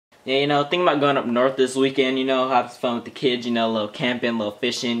Yeah, thinking about going up north this weekend, have fun with the kids, a little camping, a little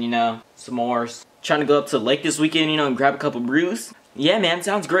fishing, s'mores. Trying to go up to the lake this weekend, and grab a couple brews. Yeah, man,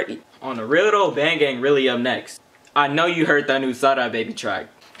 sounds great. On the real though, Bang Gang really up next. I know you heard that new Sada Baby track.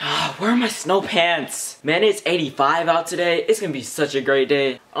 Where are my snow pants? Man, it's 85 out today. It's gonna be such a great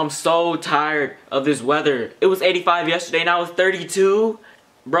day. I'm so tired of this weather. It was 85 yesterday, now it's 32.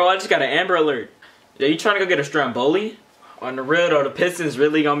 Bro, I just got an Amber Alert. Yeah, you trying to go get a Stromboli? On the real though, the Pistons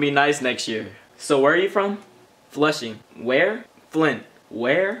really gonna be nice next year. So where are you from? Flushing. Where? Flint.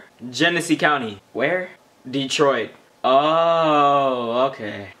 Where? Genesee County. Where? Detroit. Oh,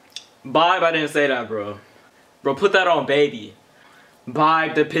 okay. Vibe, I didn't say that, bro. Bro, put that on baby.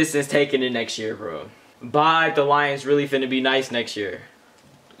 Vibe, the Pistons taking it next year, bro. Vibe, the Lions really finna be nice next year.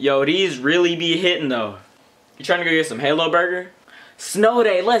 Yo, these really be hitting though. You trying to go get some Halo Burger? Snow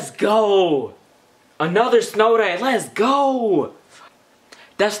day, let's go! Another snow day, let's go!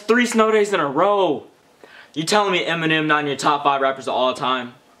 That's 3 snow days in a row. You telling me Eminem not in your top 5 rappers of all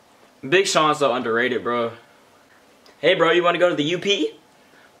time? Big Sean's so underrated, bro. Hey bro, you wanna go to the UP?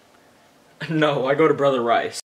 No, I go to Brother Rice.